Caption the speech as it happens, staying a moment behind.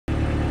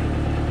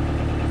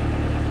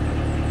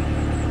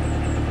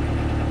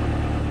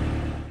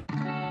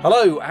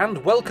Hello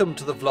and welcome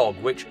to the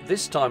vlog, which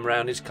this time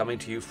round is coming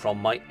to you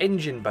from my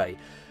engine bay.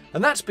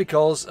 And that's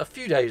because a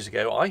few days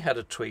ago I had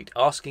a tweet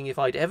asking if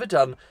I'd ever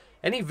done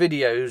any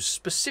videos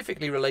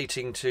specifically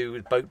relating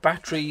to boat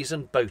batteries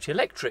and boat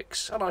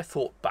electrics. And I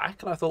thought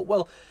back and I thought,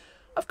 well,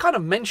 I've kind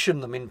of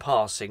mentioned them in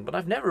passing, but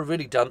I've never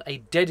really done a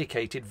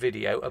dedicated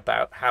video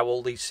about how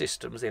all these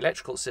systems, the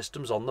electrical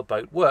systems on the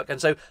boat work.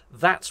 And so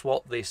that's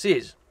what this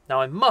is.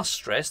 Now I must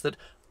stress that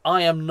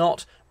I am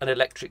not an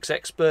electrics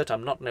expert,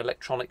 I'm not an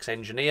electronics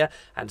engineer,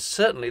 and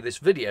certainly this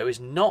video is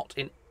not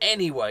in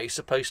any way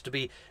supposed to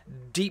be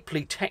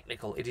deeply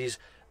technical. It is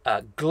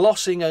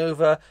glossing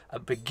over a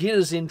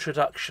beginner's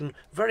introduction,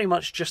 very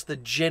much just the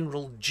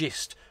general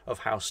gist of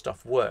how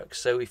stuff works.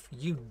 So if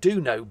you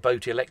do know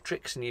boat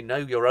electrics and you know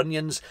your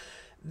onions,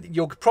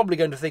 you're probably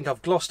going to think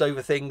I've glossed over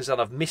things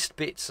and I've missed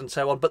bits and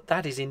so on, but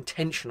that is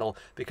intentional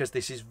because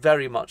this is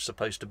very much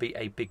supposed to be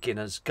a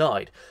beginner's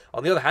guide.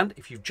 On the other hand,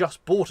 if you've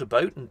just bought a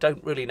boat and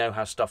don't really know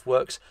how stuff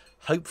works,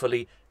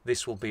 hopefully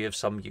this will be of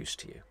some use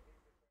to you.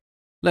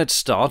 Let's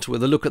start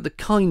with a look at the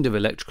kind of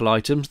electrical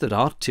items that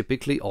are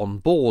typically on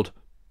board.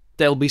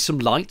 There'll be some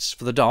lights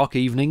for the dark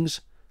evenings.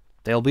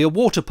 There'll be a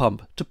water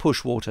pump to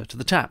push water to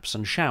the taps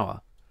and shower.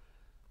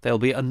 There'll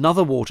be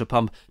another water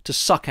pump to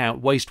suck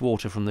out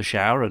wastewater from the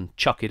shower and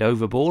chuck it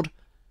overboard.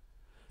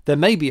 There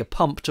may be a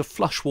pump to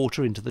flush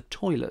water into the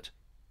toilet.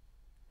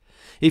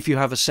 If you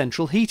have a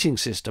central heating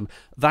system,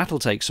 that'll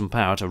take some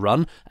power to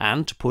run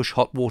and to push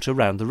hot water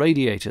round the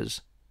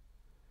radiators.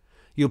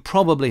 You'll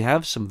probably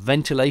have some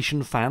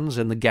ventilation fans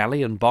in the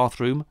galley and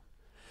bathroom.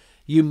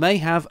 You may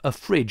have a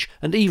fridge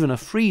and even a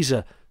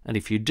freezer, and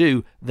if you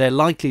do, they're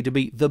likely to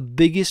be the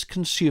biggest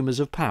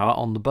consumers of power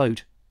on the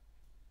boat.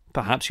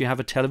 Perhaps you have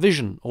a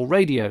television or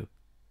radio.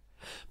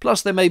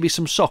 Plus there may be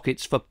some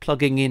sockets for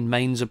plugging in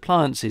mains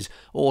appliances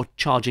or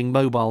charging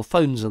mobile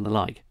phones and the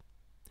like.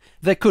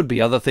 There could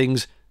be other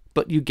things,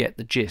 but you get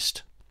the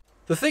gist.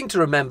 The thing to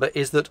remember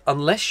is that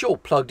unless you're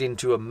plugged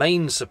into a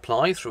main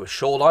supply through a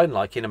shoreline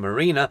like in a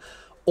marina,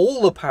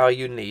 all the power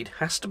you need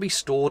has to be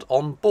stored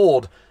on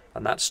board,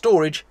 and that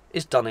storage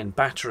is done in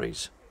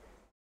batteries.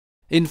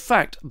 In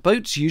fact,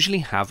 boats usually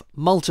have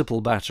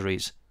multiple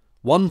batteries.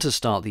 One to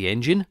start the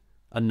engine,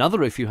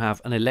 another if you have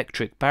an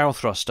electric bow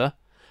thruster,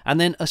 and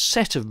then a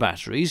set of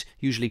batteries,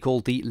 usually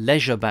called the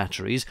leisure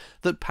batteries,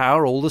 that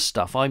power all the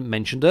stuff I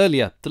mentioned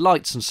earlier, the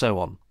lights and so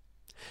on.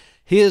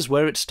 Here's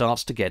where it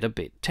starts to get a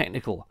bit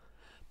technical.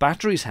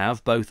 Batteries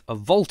have both a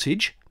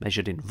voltage,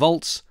 measured in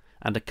volts,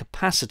 and a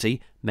capacity,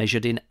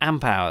 measured in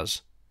amp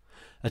hours.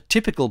 A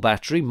typical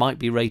battery might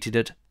be rated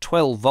at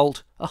 12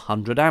 volt,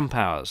 100 amp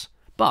hours.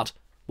 But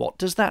what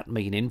does that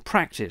mean in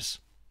practice?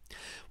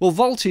 Well,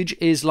 voltage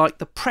is like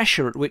the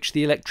pressure at which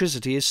the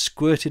electricity is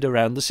squirted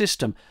around the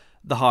system.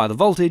 The higher the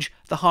voltage,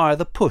 the higher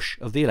the push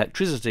of the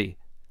electricity.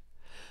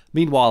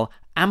 Meanwhile,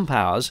 amp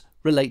hours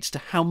relates to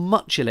how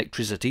much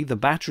electricity the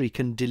battery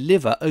can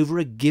deliver over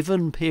a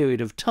given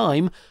period of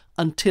time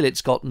until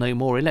it's got no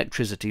more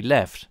electricity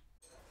left.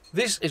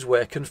 This is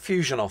where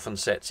confusion often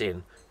sets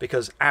in,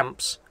 because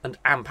amps and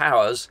amp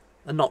hours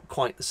are not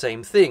quite the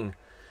same thing.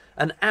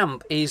 An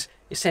amp is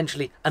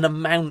essentially an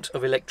amount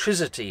of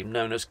electricity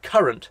known as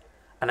current.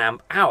 An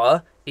amp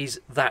hour is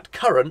that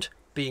current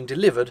being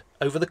delivered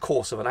over the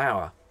course of an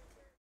hour.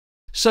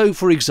 So,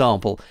 for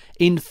example,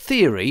 in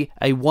theory,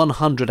 a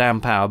 100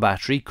 amp hour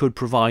battery could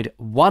provide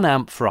 1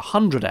 amp for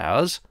 100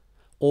 hours,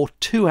 or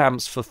 2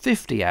 amps for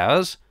 50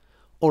 hours,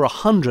 or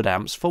 100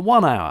 amps for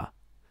 1 hour.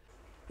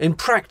 In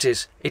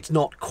practice, it's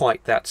not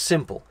quite that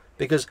simple,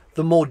 because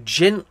the more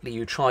gently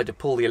you try to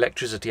pull the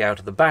electricity out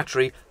of the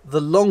battery,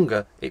 the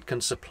longer it can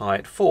supply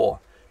it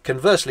for.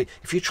 Conversely,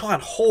 if you try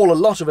and haul a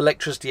lot of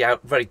electricity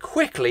out very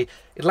quickly,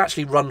 it'll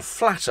actually run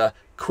flatter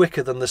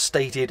quicker than the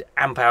stated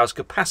amp hours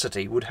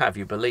capacity would have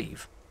you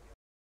believe.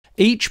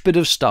 Each bit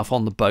of stuff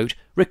on the boat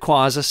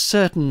requires a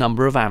certain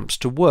number of amps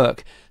to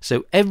work,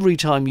 so every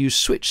time you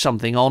switch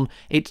something on,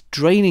 it's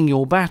draining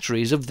your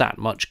batteries of that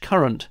much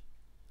current.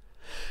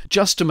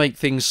 Just to make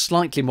things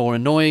slightly more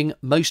annoying,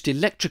 most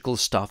electrical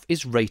stuff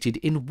is rated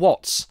in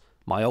watts.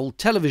 My old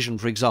television,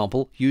 for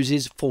example,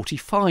 uses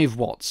 45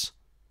 watts.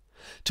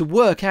 To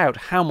work out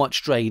how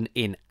much drain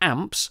in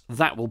amps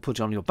that will put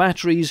on your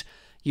batteries,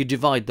 you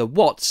divide the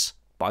watts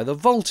by the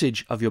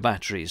voltage of your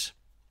batteries.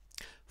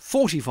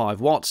 45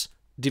 watts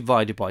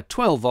divided by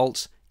 12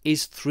 volts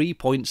is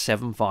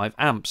 3.75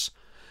 amps.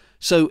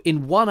 So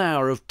in 1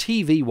 hour of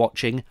TV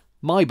watching,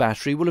 my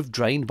battery will have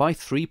drained by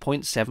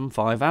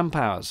 3.75 amp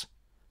hours.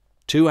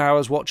 2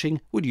 hours watching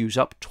would use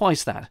up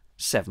twice that,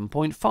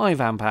 7.5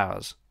 amp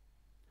hours.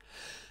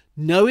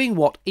 Knowing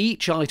what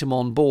each item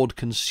on board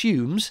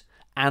consumes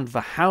and for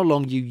how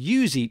long you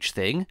use each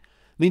thing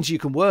means you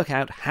can work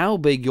out how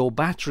big your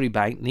battery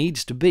bank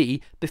needs to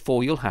be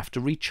before you'll have to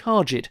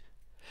recharge it.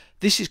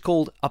 This is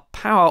called a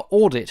power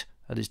audit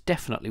and is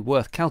definitely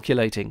worth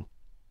calculating.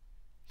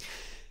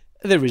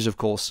 There is, of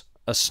course,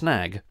 a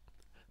snag.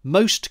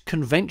 Most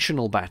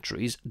conventional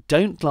batteries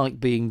don't like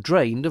being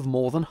drained of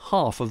more than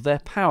half of their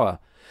power,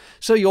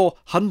 So your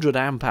 100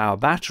 amp hour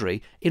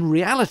battery in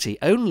reality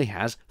only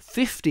has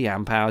 50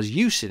 amp hours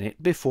use in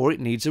it before it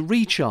needs a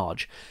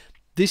recharge.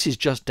 This is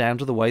just down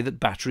to the way that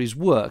batteries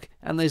work,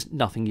 and there's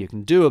nothing you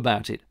can do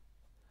about it.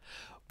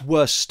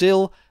 Worse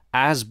still,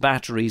 as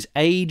batteries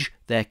age,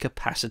 their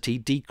capacity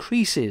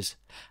decreases,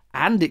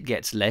 and it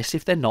gets less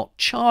if they're not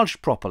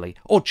charged properly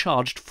or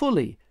charged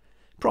fully.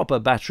 Proper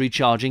battery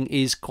charging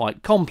is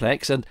quite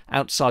complex and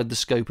outside the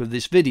scope of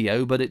this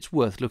video, but it's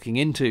worth looking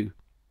into.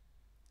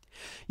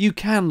 You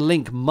can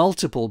link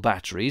multiple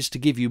batteries to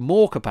give you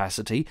more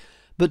capacity,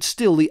 but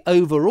still the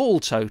overall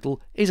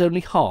total is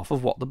only half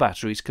of what the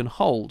batteries can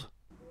hold.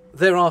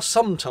 There are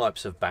some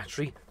types of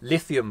battery,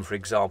 lithium for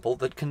example,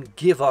 that can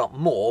give up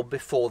more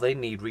before they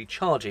need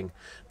recharging,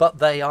 but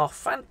they are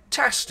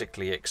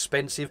fantastically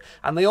expensive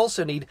and they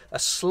also need a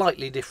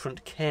slightly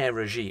different care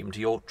regime to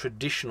your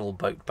traditional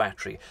boat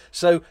battery.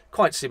 So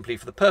quite simply,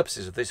 for the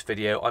purposes of this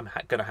video, I'm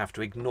going to have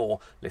to ignore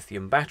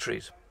lithium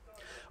batteries.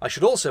 I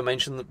should also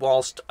mention that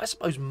whilst I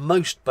suppose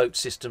most boat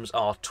systems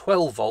are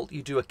 12 volt,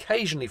 you do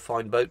occasionally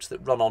find boats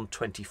that run on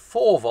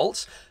 24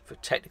 volts for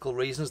technical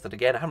reasons that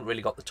again I haven't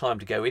really got the time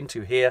to go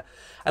into here.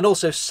 And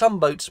also some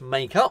boats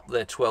make up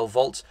their 12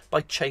 volts by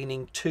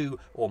chaining 2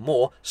 or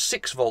more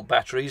 6 volt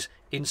batteries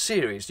in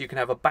series. You can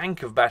have a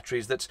bank of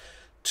batteries that's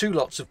 2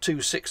 lots of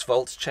 2 6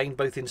 volts chained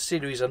both in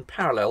series and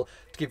parallel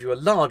to give you a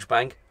large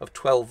bank of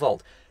 12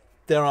 volt.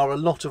 There are a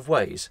lot of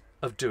ways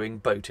of doing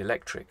boat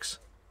electrics.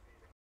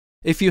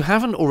 If you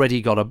haven't already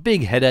got a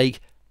big headache,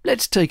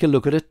 let's take a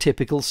look at a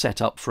typical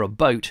setup for a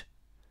boat.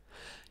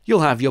 You'll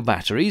have your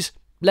batteries,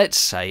 let's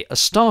say a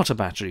starter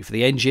battery for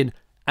the engine,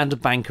 and a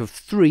bank of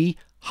 3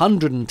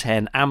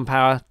 110 amp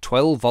hour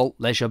 12 volt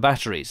leisure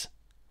batteries.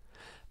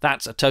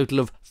 That's a total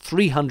of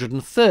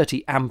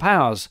 330 amp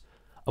hours,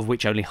 of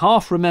which only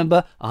half,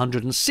 remember,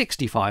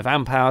 165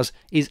 amp hours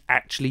is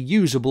actually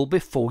usable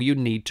before you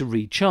need to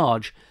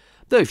recharge,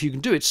 though if you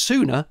can do it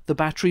sooner, the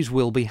batteries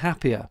will be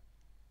happier.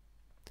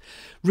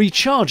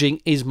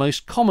 Recharging is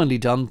most commonly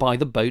done by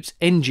the boat's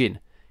engine.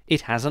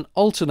 It has an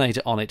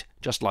alternator on it,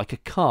 just like a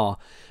car,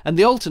 and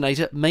the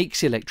alternator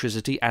makes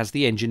electricity as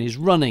the engine is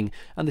running,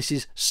 and this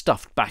is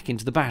stuffed back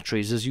into the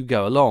batteries as you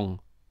go along.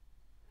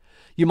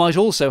 You might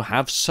also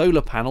have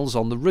solar panels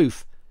on the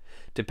roof.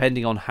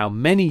 Depending on how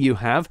many you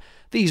have,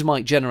 these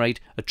might generate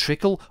a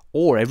trickle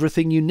or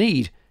everything you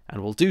need,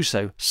 and will do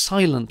so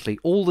silently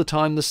all the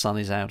time the sun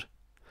is out.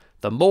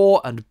 The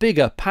more and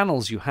bigger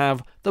panels you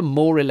have, the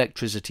more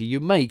electricity you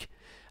make.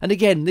 And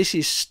again, this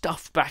is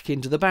stuffed back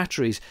into the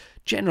batteries,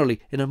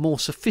 generally in a more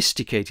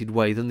sophisticated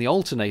way than the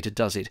alternator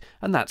does it,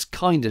 and that's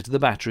kinder to the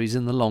batteries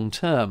in the long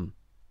term.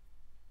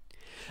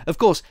 Of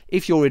course,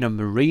 if you're in a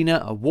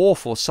marina, a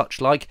wharf or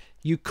such like,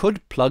 you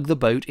could plug the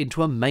boat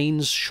into a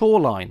mains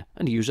shoreline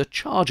and use a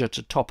charger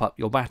to top up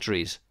your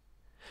batteries.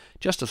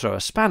 Just to throw a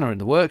spanner in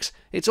the works,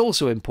 it's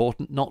also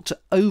important not to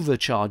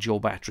overcharge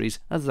your batteries,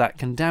 as that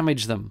can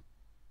damage them.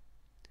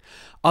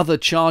 Other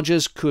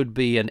chargers could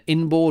be an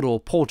inboard or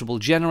portable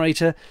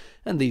generator,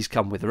 and these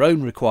come with their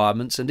own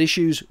requirements and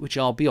issues which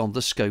are beyond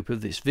the scope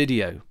of this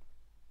video.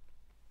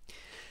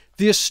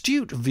 The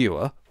astute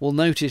viewer will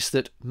notice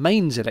that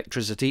mains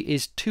electricity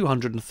is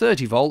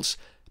 230 volts,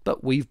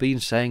 but we've been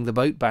saying the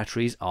boat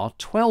batteries are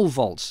 12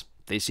 volts.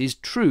 This is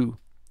true.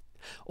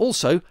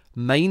 Also,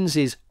 mains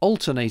is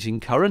alternating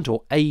current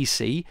or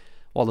AC,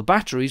 while the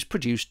batteries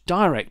produce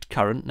direct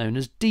current known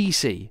as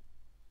DC.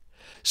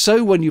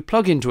 So when you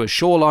plug into a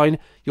shoreline,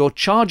 your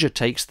charger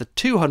takes the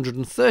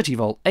 230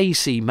 volt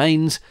AC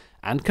mains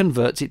and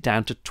converts it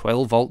down to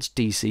 12 volts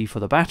DC for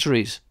the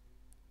batteries.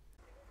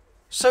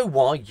 So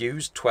why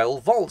use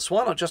 12 volts?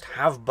 Why not just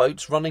have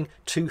boats running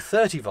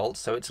 230 volts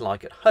so it's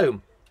like at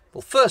home?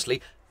 Well,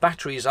 firstly,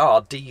 batteries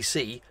are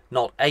DC,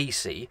 not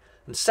AC,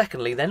 and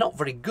secondly, they're not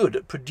very good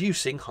at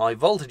producing high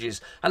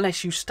voltages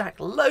unless you stack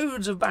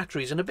loads of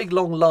batteries in a big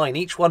long line,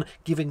 each one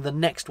giving the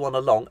next one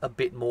along a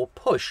bit more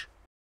push.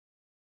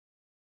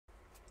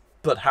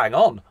 But hang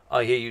on,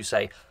 I hear you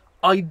say,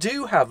 I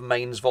do have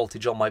mains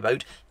voltage on my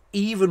boat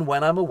even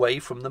when I'm away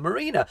from the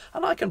marina,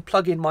 and I can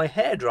plug in my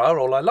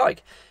hairdryer all I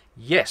like.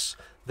 Yes,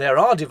 there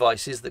are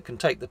devices that can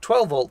take the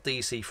 12 volt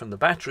DC from the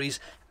batteries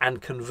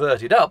and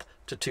convert it up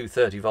to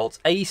 230 volts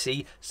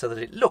AC so that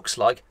it looks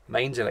like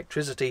mains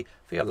electricity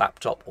for your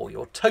laptop or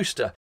your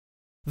toaster.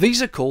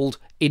 These are called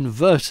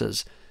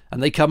inverters,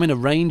 and they come in a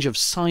range of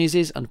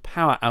sizes and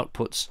power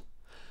outputs.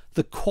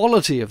 The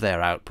quality of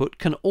their output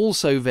can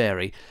also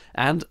vary,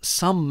 and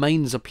some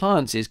mains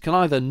appliances can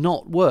either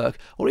not work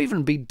or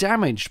even be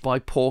damaged by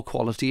poor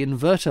quality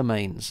inverter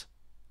mains.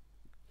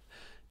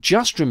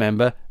 Just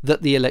remember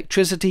that the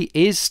electricity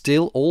is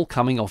still all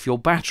coming off your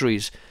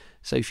batteries,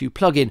 so if you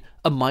plug in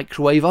a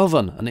microwave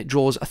oven and it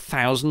draws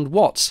 1000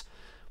 watts,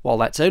 while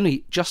that's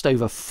only just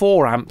over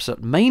 4 amps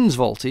at mains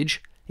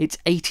voltage, it's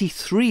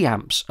 83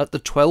 amps at the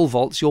 12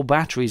 volts your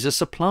batteries are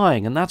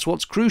supplying, and that's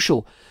what's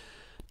crucial.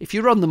 If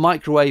you run the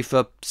microwave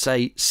for,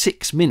 say,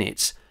 6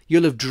 minutes,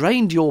 you'll have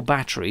drained your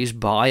batteries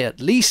by at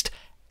least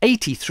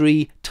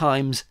 83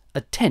 times a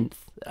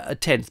tenth a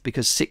tenth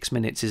because 6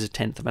 minutes is a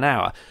tenth of an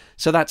hour.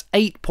 So that's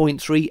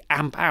 8.3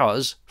 amp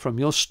hours from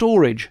your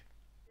storage.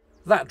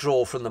 That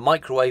draw from the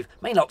microwave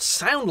may not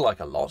sound like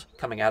a lot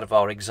coming out of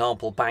our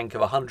example bank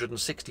of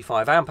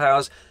 165 amp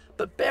hours,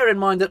 but bear in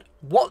mind that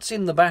what's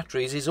in the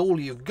batteries is all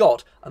you've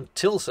got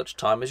until such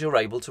time as you're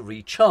able to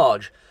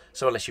recharge.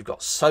 So unless you've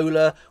got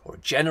solar or a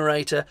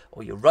generator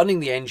or you're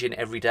running the engine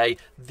every day,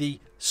 the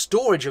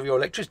storage of your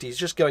electricity is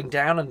just going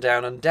down and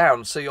down and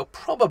down. So you're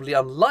probably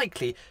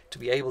unlikely to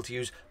be able to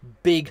use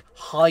big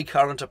high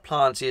current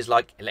appliances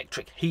like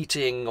electric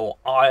heating or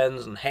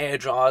irons and hair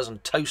dryers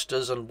and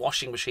toasters and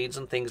washing machines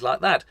and things like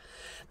that.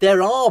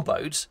 There are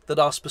boats that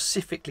are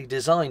specifically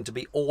designed to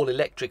be all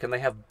electric, and they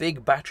have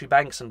big battery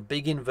banks and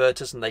big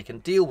inverters, and they can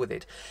deal with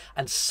it.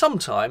 And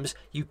sometimes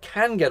you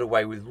can get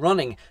away with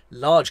running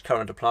large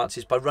current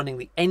appliances by running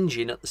the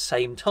engine at the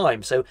same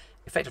time. So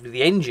effectively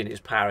the engine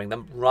is powering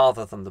them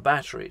rather than the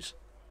batteries.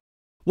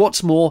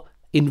 What's more,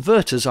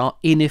 inverters are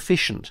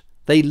inefficient.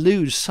 They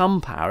lose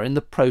some power in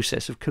the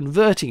process of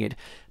converting it,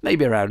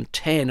 maybe around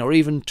 10 or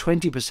even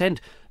 20%.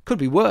 Could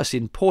be worse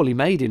in poorly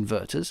made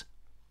inverters.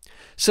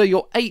 So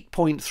your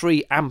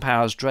 8.3 amp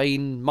hours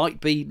drain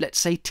might be, let's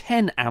say,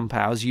 10 amp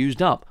hours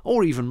used up,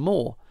 or even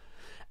more.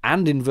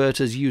 And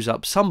inverters use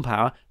up some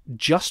power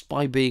just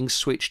by being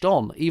switched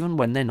on, even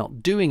when they're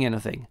not doing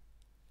anything.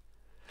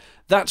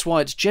 That's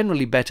why it's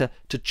generally better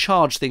to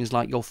charge things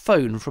like your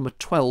phone from a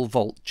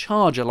 12-volt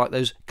charger, like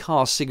those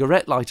car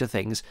cigarette lighter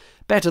things.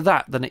 Better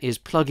that than it is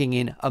plugging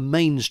in a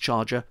mains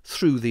charger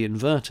through the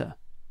inverter.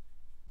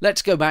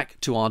 Let's go back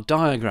to our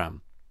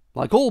diagram.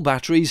 Like all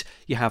batteries,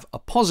 you have a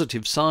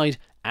positive side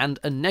and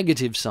a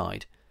negative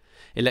side.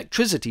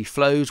 Electricity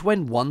flows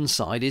when one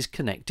side is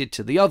connected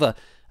to the other,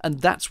 and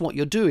that's what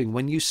you're doing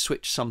when you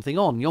switch something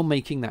on. You're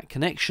making that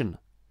connection.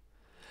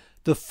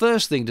 The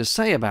first thing to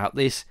say about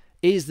this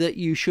is that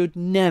you should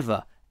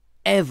never,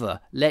 ever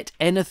let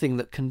anything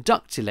that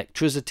conducts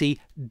electricity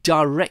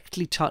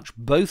directly touch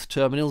both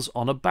terminals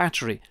on a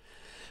battery.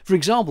 For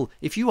example,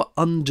 if you are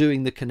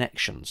undoing the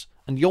connections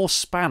and your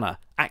spanner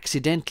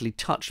accidentally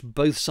touched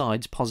both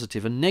sides,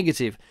 positive and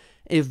negative,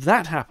 if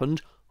that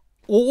happened,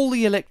 all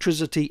the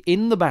electricity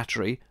in the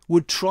battery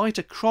would try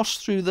to cross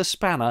through the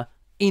spanner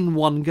in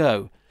one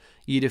go.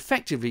 You'd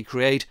effectively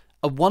create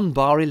a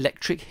 1-bar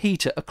electric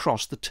heater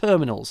across the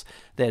terminals.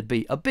 There'd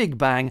be a big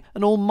bang,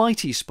 an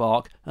almighty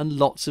spark, and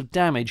lots of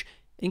damage,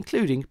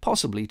 including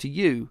possibly to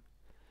you.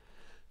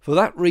 For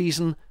that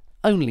reason,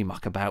 only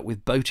muck about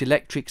with boat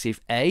electrics if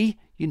A,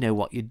 you know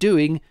what you're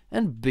doing,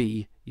 and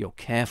B, you're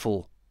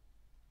careful.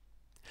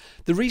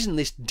 The reason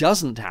this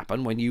doesn't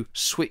happen when you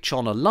switch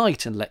on a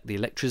light and let the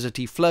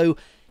electricity flow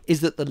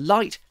is that the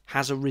light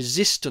has a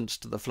resistance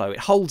to the flow. It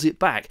holds it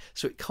back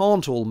so it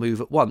can't all move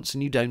at once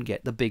and you don't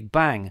get the big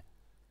bang.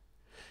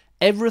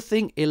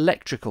 Everything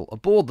electrical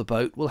aboard the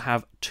boat will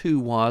have 2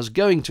 wires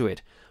going to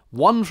it,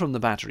 one from the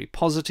battery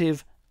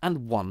positive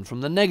and one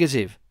from the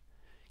negative.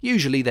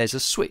 Usually there's a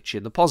switch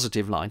in the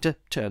positive line to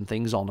turn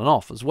things on and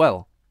off as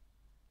well.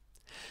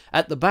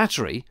 At the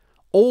battery,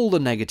 all the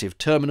negative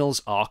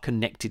terminals are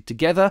connected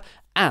together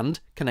and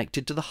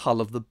connected to the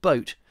hull of the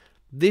boat.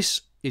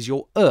 This is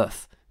your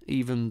earth,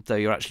 even though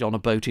you're actually on a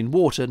boat in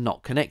water,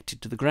 not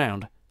connected to the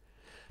ground.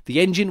 The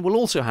engine will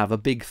also have a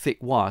big thick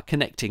wire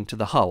connecting to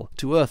the hull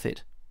to earth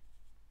it.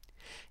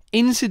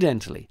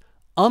 Incidentally,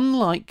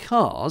 unlike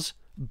cars,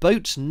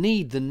 boats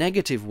need the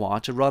negative wire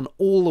to run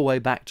all the way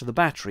back to the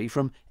battery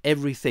from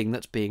everything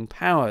that's being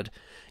powered.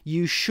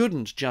 You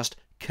shouldn't just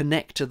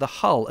connect to the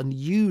hull and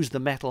use the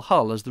metal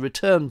hull as the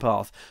return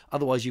path,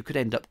 otherwise you could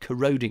end up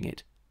corroding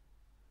it.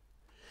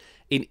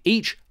 In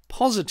each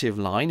positive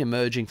line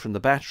emerging from the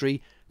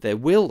battery, there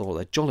will, or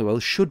there jolly well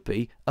should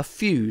be, a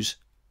fuse.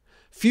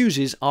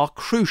 Fuses are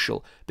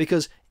crucial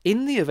because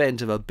in the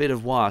event of a bit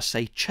of wire,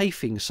 say,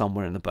 chafing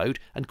somewhere in the boat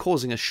and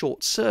causing a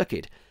short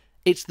circuit,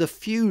 it's the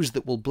fuse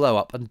that will blow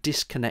up and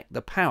disconnect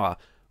the power,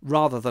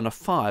 rather than a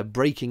fire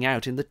breaking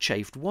out in the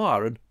chafed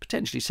wire and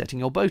potentially setting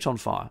your boat on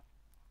fire.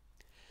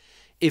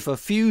 If a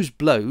fuse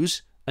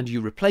blows and you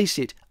replace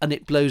it and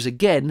it blows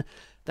again,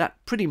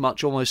 that pretty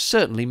much almost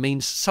certainly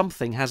means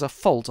something has a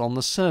fault on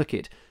the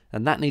circuit,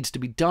 and that needs to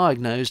be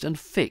diagnosed and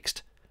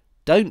fixed.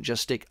 Don't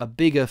just stick a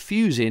bigger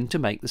fuse in to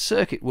make the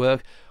circuit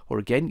work, or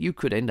again you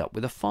could end up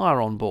with a fire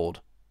on board.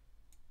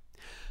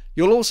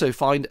 You'll also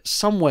find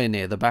somewhere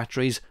near the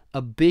batteries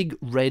a big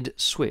red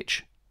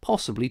switch,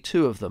 possibly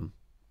 2 of them.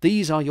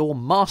 These are your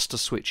master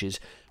switches,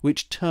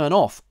 which turn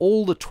off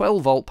all the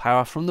 12-volt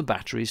power from the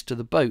batteries to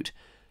the boat.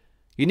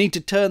 You need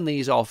to turn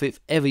these off if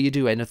ever you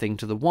do anything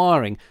to the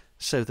wiring,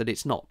 so that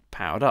it's not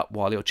powered up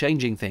while you're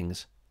changing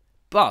things.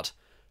 But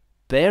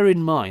bear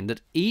in mind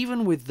that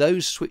even with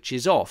those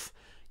switches off,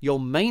 your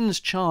mains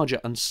charger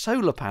and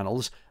solar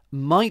panels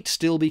might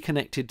still be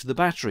connected to the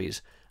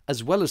batteries,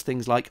 as well as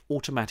things like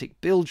automatic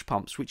bilge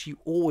pumps, which you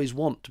always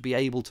want to be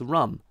able to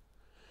run.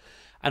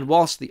 And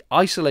whilst the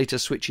isolator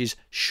switches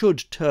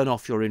should turn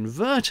off your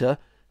inverter,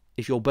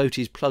 if your boat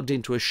is plugged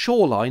into a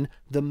shoreline,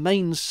 the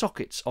main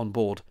sockets on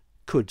board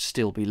could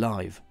still be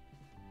live.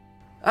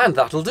 And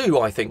that'll do,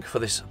 I think, for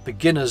this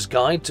beginner's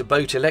guide to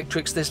boat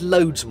electrics. There's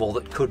loads more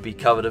that could be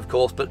covered, of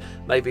course, but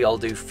maybe I'll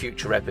do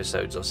future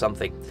episodes or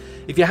something.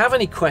 If you have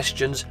any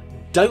questions,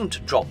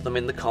 don't drop them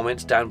in the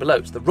comments down below.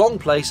 It's the wrong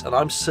place, and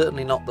I'm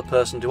certainly not the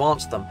person to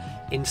answer them.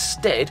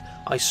 Instead,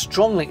 I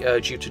strongly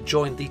urge you to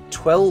join the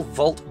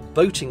 12-volt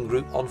boating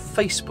group on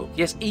Facebook.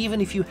 Yes, even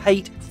if you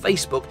hate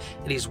Facebook,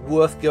 it is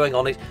worth going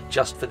on it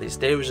just for this.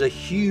 There is a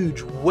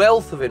huge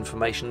wealth of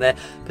information there,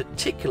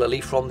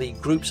 particularly from the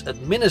group's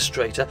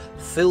administrator,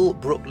 Phil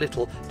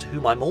Brook-Little, to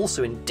whom I'm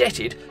also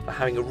indebted for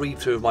having a read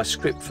through of my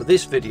script for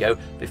this video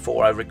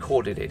before I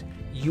recorded it.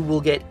 You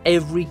will get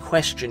every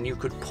question you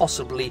could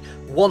possibly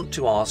want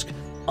to ask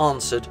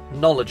answered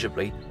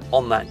knowledgeably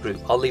on that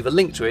group. I'll leave a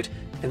link to it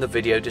in the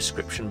video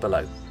description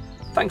below.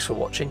 Thanks for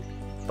watching.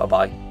 Bye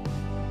bye.